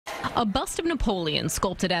A bust of Napoleon,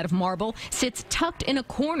 sculpted out of marble, sits tucked in a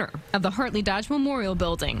corner of the Hartley Dodge Memorial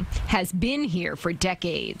Building. Has been here for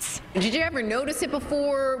decades. Did you ever notice it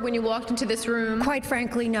before when you walked into this room? Quite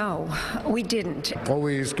frankly, no, we didn't.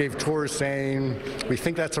 Always gave tours saying, we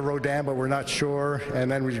think that's a Rodin, but we're not sure,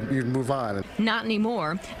 and then we'd move on. Not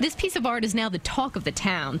anymore. This piece of art is now the talk of the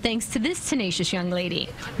town, thanks to this tenacious young lady,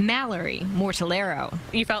 Mallory Mortellero.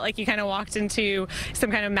 You felt like you kind of walked into some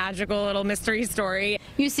kind of magical little mystery story.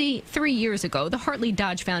 You see, 3 years ago, the Hartley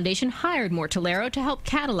Dodge Foundation hired Mortellero to help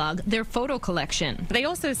catalog their photo collection. They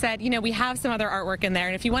also said, you know, we have some other artwork in there,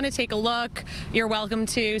 and if you want to take a look, you're welcome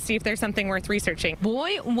to see if there's something worth researching.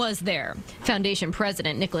 Boy, was there. Foundation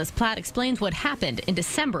President Nicholas Platt explains what happened in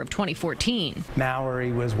December of 2014.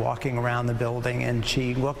 Mallory was walking around the building and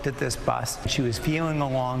she looked at this bust. She was feeling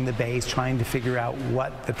along the base, trying to figure out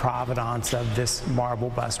what the provenance of this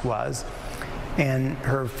marble bust was. And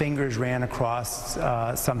her fingers ran across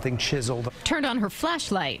something chiseled. Turned on her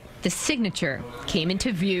flashlight. The signature came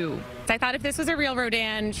into view. I thought if this was a real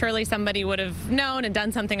Rodin, surely somebody would have known and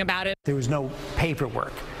done something about it. There was no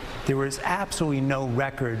paperwork. There was absolutely no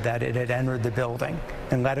record that it had entered the building,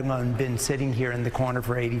 and let alone been sitting here in the corner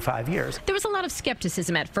for 85 years. There was a lot of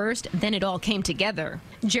skepticism at first, then it all came together.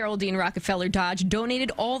 Geraldine Rockefeller Dodge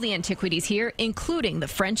donated all the antiquities here, including the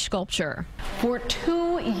French sculpture. For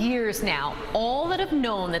 2 years now, all that have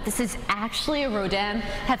known that this is actually a Rodin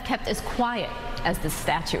have kept as quiet as the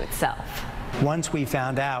statue itself. Once we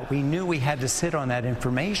found out, we knew we had to sit on that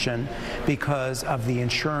information because of the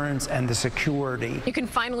insurance and the security. You can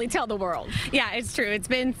finally tell the world. Yeah, it's true. It's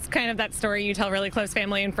been kind of that story you tell really close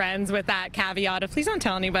family and friends with that caveat of please don't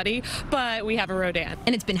tell anybody, but we have a Rodin.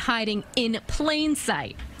 And it's been hiding in plain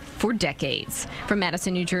sight for decades. From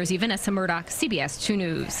Madison, New Jersey, Vanessa Murdock, CBS 2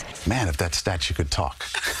 News. Man, if that statue could talk.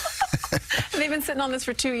 They've been sitting on this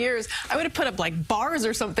for 2 years. I would have put up like bars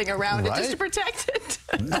or something around it just to protect it.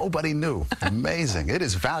 Nobody knew. Amazing. It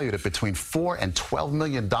is valued at between $4 and $12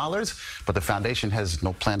 million, but the foundation has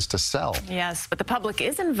no plans to sell. Yes, but the public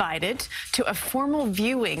is invited to a formal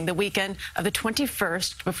viewing the weekend of the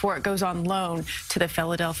 21st before it goes on loan to the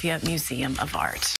Philadelphia Museum of Art.